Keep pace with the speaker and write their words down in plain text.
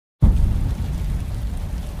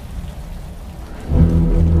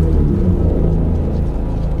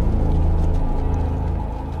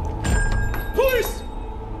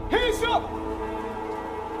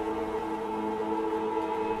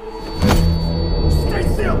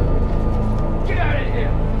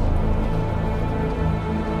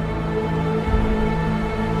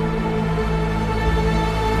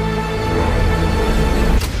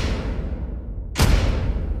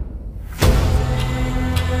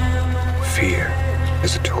fear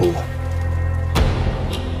is a tool.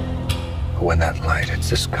 But when that light hits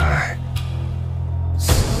the sky,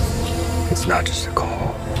 it's not just a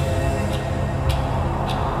call.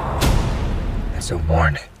 It's a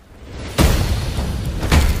warning.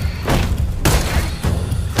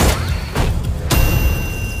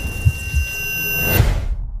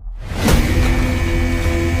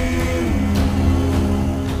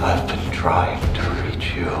 I've been trying to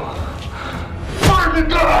reach you. Find the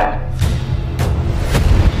gun!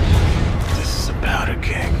 This is about a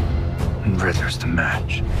king, and Rither's the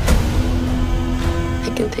match.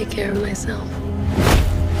 I can take care of myself.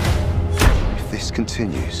 If this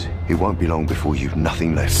continues, it won't be long before you've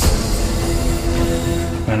nothing left.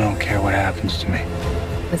 I don't care what happens to me.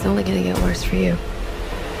 It's only gonna get worse for you.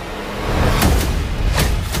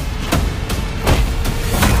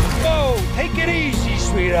 Whoa, take it easy,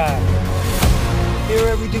 sweetheart. Hear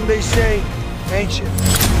everything they say, ain't you?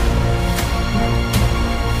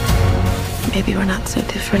 Maybe we're not so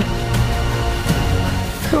different.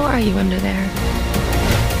 Who are you under there?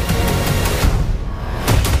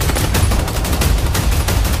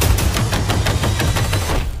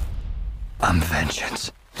 I'm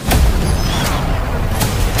vengeance.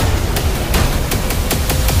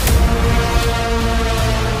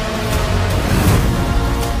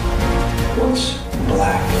 What's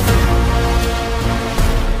black?